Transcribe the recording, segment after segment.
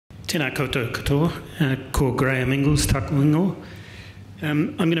Tēnā koutou katoa, ko Graham Ingalls, taku ingo.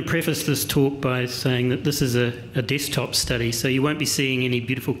 I'm going to preface this talk by saying that this is a desktop study, so you won't be seeing any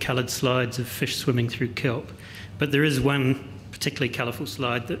beautiful coloured slides of fish swimming through kelp. But there is one particularly colourful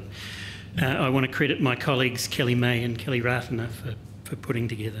slide that I want to credit my colleagues Kelly May and Kelly Ratana for putting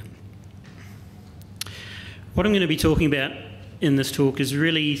together. What I'm going to be talking about in this talk is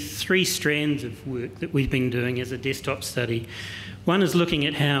really three strands of work that we've been doing as a desktop study. One is looking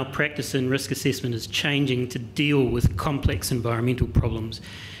at how practice in risk assessment is changing to deal with complex environmental problems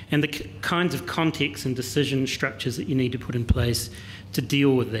and the kinds of context and decision structures that you need to put in place to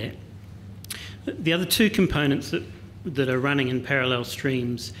deal with that. The other two components that are running in parallel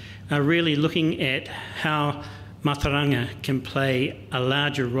streams are really looking at how mataranga can play a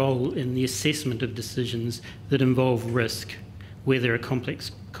larger role in the assessment of decisions that involve risk, where there are complex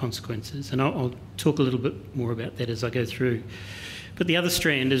consequences. And I'll talk a little bit more about that as I go through. But the other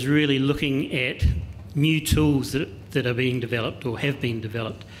strand is really looking at new tools that are being developed or have been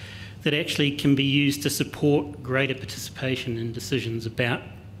developed that actually can be used to support greater participation in decisions about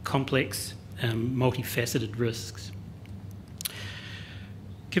complex, multifaceted risks.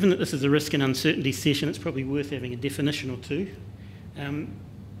 Given that this is a risk and uncertainty session, it's probably worth having a definition or two.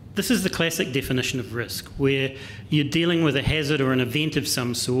 This is the classic definition of risk, where you're dealing with a hazard or an event of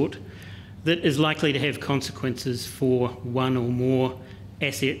some sort that is likely to have consequences for one or more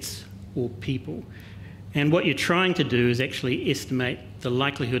assets or people. And what you're trying to do is actually estimate the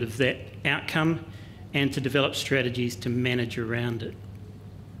likelihood of that outcome and to develop strategies to manage around it.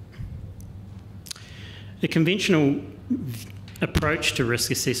 The conventional approach to risk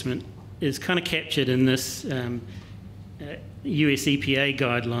assessment is kind of captured in this US EPA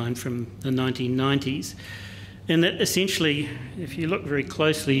guideline from the 1990s. And that essentially, if you look very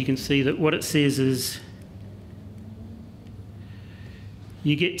closely, you can see that what it says is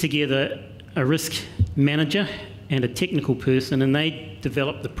you get together a risk manager and a technical person, and they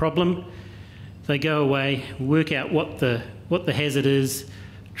develop the problem. They go away, work out what the hazard is,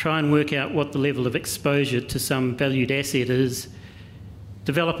 try and work out what the level of exposure to some valued asset is,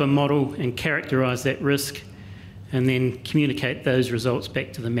 develop a model and characterise that risk, and then communicate those results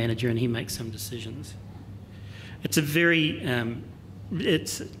back to the manager, and he makes some decisions. It's a very,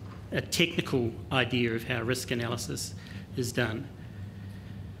 it's a technical idea of how risk analysis is done.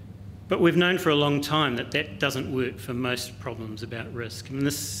 But we've known for a long time that that doesn't work for most problems about risk. And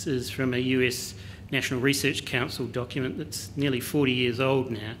this is from a US National Research Council document that's nearly 40 years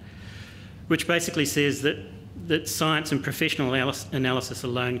old now, which basically says that science and professional analysis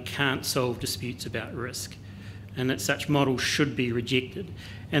alone can't solve disputes about risk, and that such models should be rejected.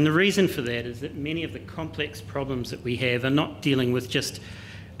 And the reason for that is that many of the complex problems that we have are not dealing with just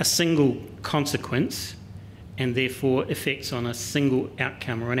a single consequence and therefore effects on a single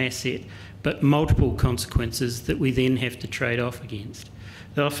outcome or an asset, but multiple consequences that we then have to trade off against.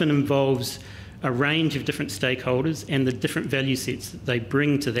 It often involves a range of different stakeholders and the different value sets that they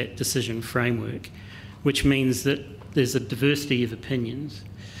bring to that decision framework, which means that there's a diversity of opinions.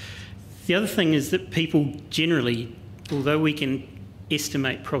 The other thing is that people generally, although we can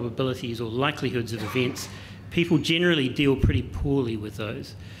estimate probabilities or likelihoods of events, people generally deal pretty poorly with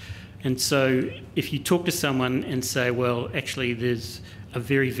those. And so if you talk to someone and say, well, actually there's a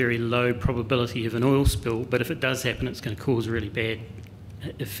very, very low probability of an oil spill, but if it does happen, it's going to cause really bad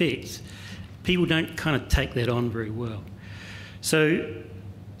effects, people don't kind of take that on very well. So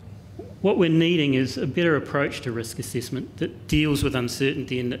what we're needing is a better approach to risk assessment that deals with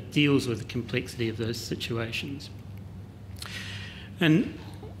uncertainty and that deals with the complexity of those situations. And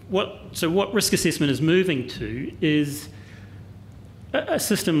what risk assessment is moving to is a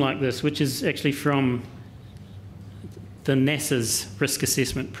system like this, which is actually from the NASA's risk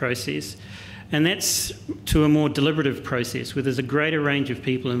assessment process. And that's to a more deliberative process where there's a greater range of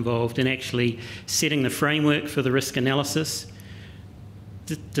people involved in actually setting the framework for the risk analysis,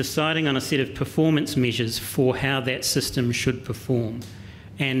 deciding on a set of performance measures for how that system should perform,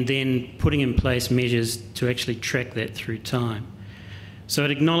 and then putting in place measures to actually track that through time. So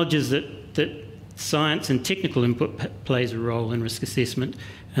it acknowledges that science and technical input plays a role in risk assessment,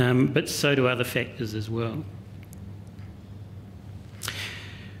 but so do other factors as well.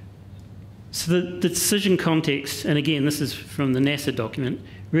 So the decision context, and again this is from the NASA document,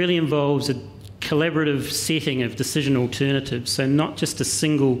 really involves a collaborative setting of decision alternatives, so not just a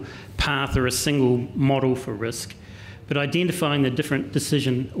single path or a single model for risk, but identifying the different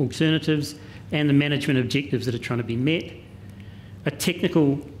decision alternatives and the management objectives that are trying to be met, a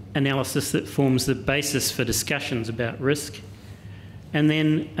technical analysis that forms the basis for discussions about risk, and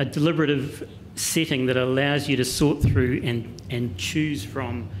then a deliberative setting that allows you to sort through and choose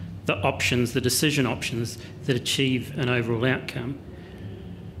from the options, the decision options that achieve an overall outcome.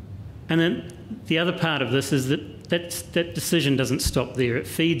 And then the other part of this is that decision doesn't stop there. It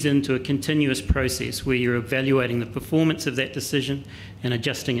feeds into a continuous process where you're evaluating the performance of that decision and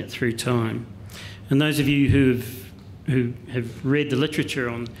adjusting it through time. And those of you who have read the literature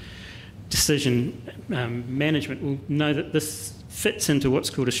on decision management will know that this fits into what's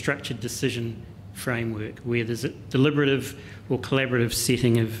called a structured decision framework, where there's a deliberative or collaborative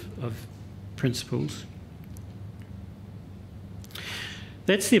setting of principles.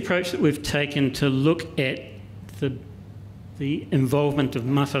 That's the approach that we've taken to look at the involvement of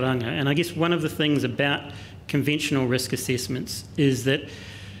mataranga. And I guess one of the things about conventional risk assessments is that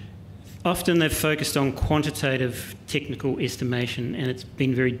often they've focused on quantitative technical estimation, and it's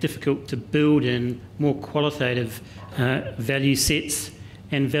been very difficult to build in more qualitative value sets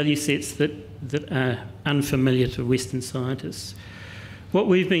and value sets that are unfamiliar to Western scientists. What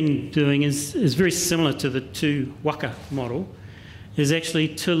we've been doing is very similar to the 2 waka model, is actually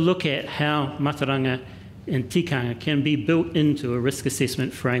to look at how mataranga and tikanga can be built into a risk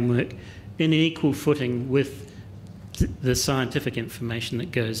assessment framework in an equal footing with the scientific information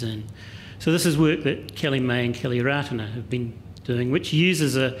that goes in. So this is work that Kelly May and Kelly Ratana have been doing, which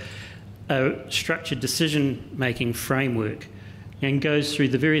uses a structured decision-making framework and goes through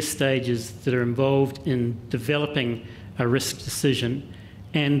the various stages that are involved in developing a risk decision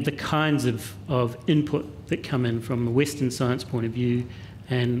and the kinds of input that come in from a Western science point of view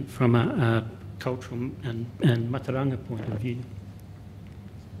and from a cultural and mataranga point of view.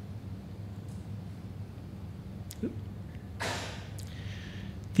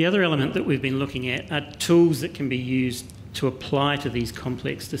 The other element that we've been looking at are tools that can be used to apply to these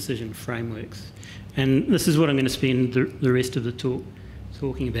complex decision frameworks. And this is what I'm going to spend the rest of the talk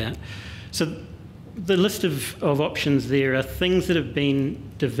talking about. So the list of options there are things that have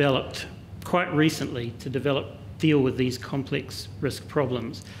been developed quite recently to deal with these complex risk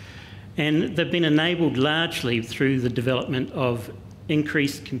problems. And they've been enabled largely through the development of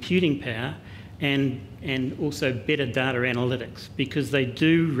increased computing power and also better data analytics, because they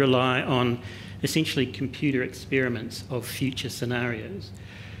do rely on essentially computer experiments of future scenarios.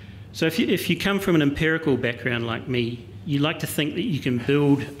 So if you come from an empirical background like me, you like to think that you can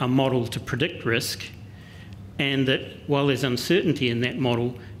build a model to predict risk, and that while there's uncertainty in that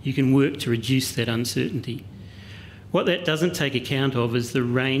model, you can work to reduce that uncertainty. What that doesn't take account of is the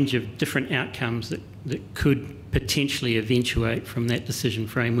range of different outcomes that could potentially eventuate from that decision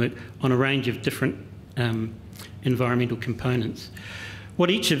framework on a range of different environmental components. What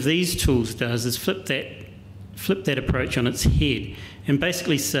each of these tools does is flip that approach on its head and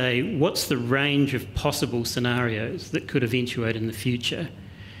basically say, what's the range of possible scenarios that could eventuate in the future,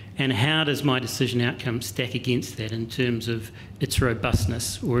 and how does my decision outcome stack against that in terms of its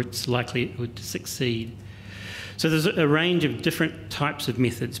robustness or its likelihood to succeed. So there's a range of different types of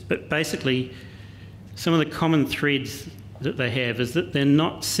methods, but basically some of the common threads that they have is that they're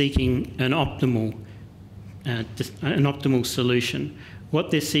not seeking an optimal solution.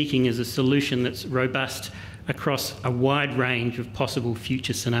 What they're seeking is a solution that's robust across a wide range of possible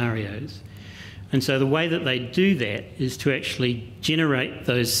future scenarios. And so the way that they do that is to actually generate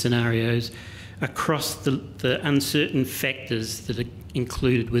those scenarios across the uncertain factors that are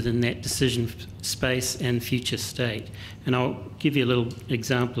included within that decision space and future state. And I'll give you a little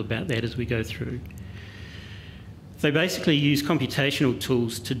example about that as we go through. They basically use computational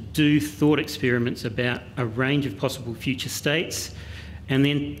tools to do thought experiments about a range of possible future states, and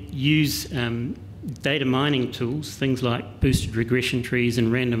then use data mining tools, things like boosted regression trees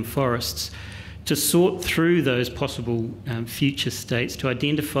and random forests, to sort through those possible future states to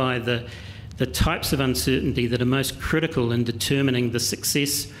identify the types of uncertainty that are most critical in determining the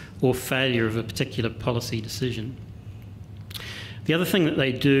success or failure of a particular policy decision. The other thing that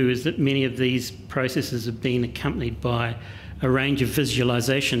they do is that many of these processes have been accompanied by a range of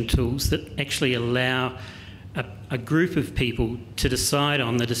visualisation tools that actually allow a group of people to decide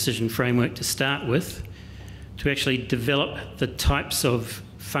on the decision framework to start with, to actually develop the types of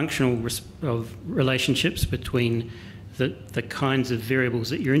functional relationships between the kinds of variables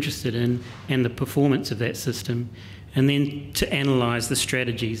that you're interested in and the performance of that system, and then to analyse the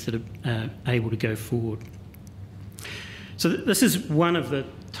strategies that are able to go forward. So this is one of the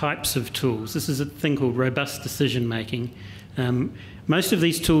types of tools. This is a thing called robust decision making. Most of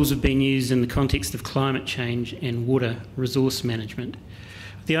these tools have been used in the context of climate change and water resource management.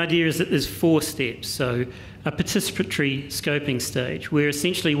 The idea is that there's 4 steps. So a participatory scoping stage, where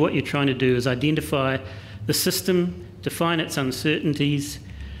essentially what you're trying to do is identify the system, define its uncertainties,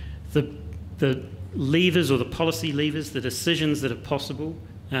 the levers or the policy levers, the decisions that are possible,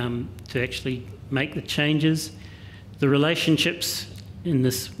 to actually make the changes. The relationships in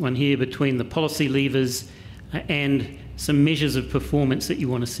this one here between the policy levers and some measures of performance that you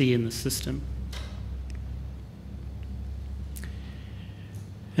want to see in the system.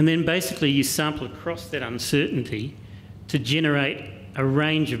 And then basically you sample across that uncertainty to generate a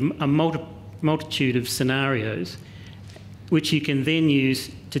range of a multitude of scenarios which you can then use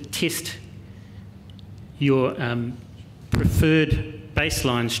to test your preferred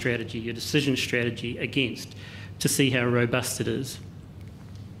baseline strategy, your decision strategy against, to see how robust it is.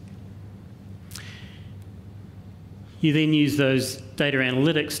 You then use those data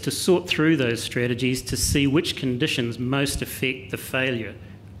analytics to sort through those strategies to see which conditions most affect the failure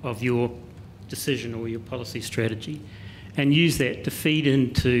of your decision or your policy strategy, and use that to feed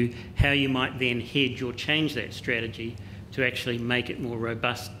into how you might then hedge or change that strategy to actually make it more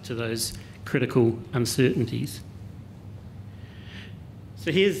robust to those critical uncertainties.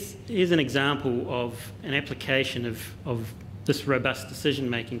 So here's an example of an application of this robust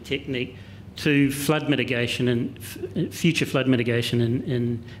decision-making technique to flood mitigation and future flood mitigation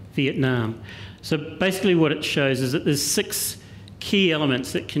in Vietnam. So basically what it shows is that there's 6 key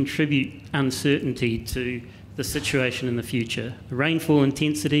elements that contribute uncertainty to the situation in the future: the rainfall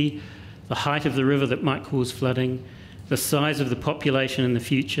intensity, the height of the river that might cause flooding, the size of the population in the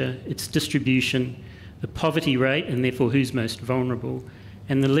future, its distribution, the poverty rate and therefore who's most vulnerable,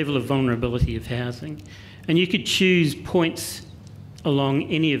 and the level of vulnerability of housing. And you could choose points along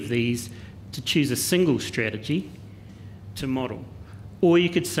any of these to choose a single strategy to model. Or you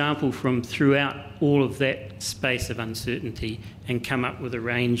could sample from throughout all of that space of uncertainty and come up with a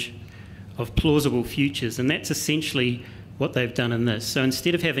range of plausible futures. And that's essentially what they've done in this. So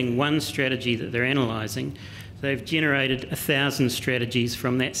instead of having one strategy that they're analysing, they've generated 1,000 strategies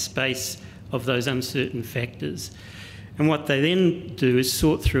from that space of those uncertain factors. And what they then do is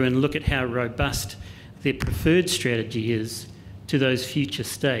sort through and look at how robust their preferred strategy is to those future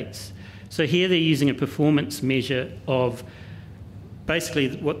states. So here they're using a performance measure of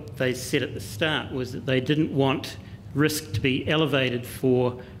basically what they said at the start was that they didn't want risk to be elevated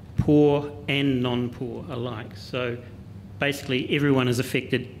for poor and non-poor alike. So basically everyone is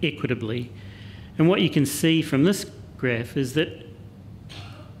affected equitably. And what you can see from this graph is that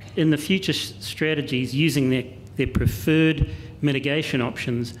in the future strategies using their preferred mitigation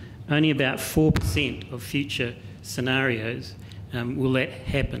options, only about 4% of future scenarios will that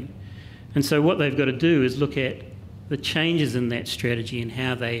happen. And so what they've got to do is look at the changes in that strategy and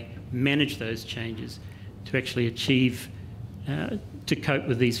how they manage those changes to actually achieve, to cope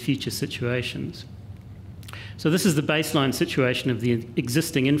with these future situations. So this is the baseline situation of the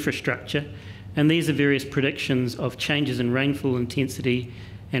existing infrastructure, and these are various predictions of changes in rainfall intensity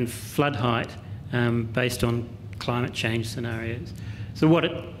and flood height based on climate change scenarios. So what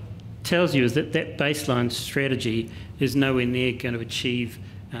it tells you is that that baseline strategy is nowhere near going to achieve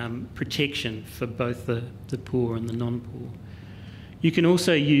protection for both the poor and the non-poor. You can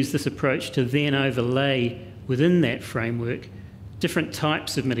also use this approach to then overlay within that framework different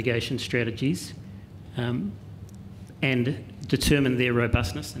types of mitigation strategies and determine their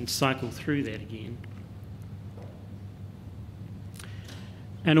robustness and cycle through that again.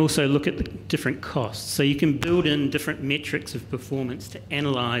 And also look at the different costs. So you can build in different metrics of performance to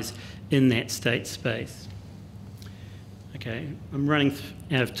analyse in that state space. Okay, I'm running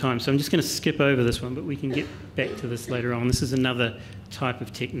out of time, so I'm just going to skip over this one, but we can get back to this later on. This is another type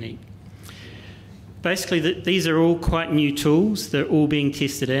of technique. Basically, these are all quite new tools. They're all being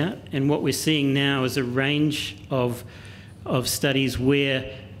tested out, and what we're seeing now is a range of studies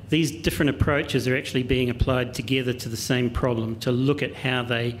where these different approaches are actually being applied together to the same problem to look at how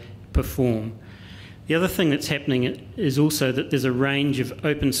they perform. The other thing that's happening is also that there's a range of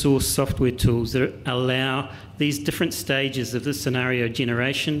open source software tools that allow these different stages of the scenario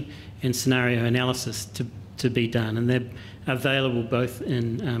generation and scenario analysis to be done, and they're available both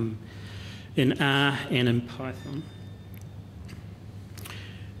in R and in Python.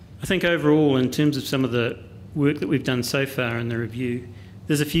 I think overall, in terms of some of the work that we've done so far in the review,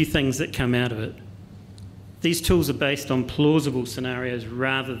 there's a few things that come out of it. These tools are based on plausible scenarios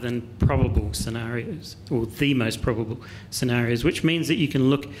rather than probable scenarios, or the most probable scenarios, which means that you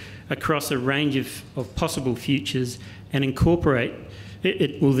can look across a range of possible futures and incorporate.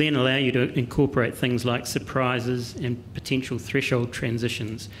 It will then allow you to incorporate things like surprises and potential threshold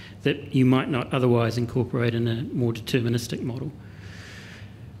transitions that you might not otherwise incorporate in a more deterministic model.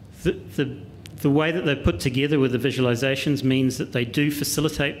 The way that they're put together with the visualisations means that they do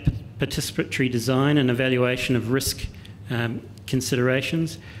facilitate participatory design and evaluation of risk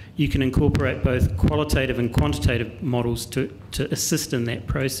considerations. you can incorporate both qualitative and quantitative models to assist in that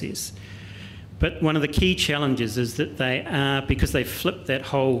process. But one of the key challenges is that they are, because they flip that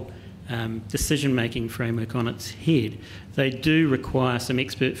whole decision-making framework on its head, they do require some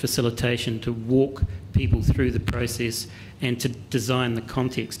expert facilitation to walk people through the process and to design the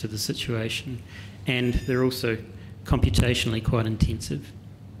context of the situation. And they're also computationally quite intensive.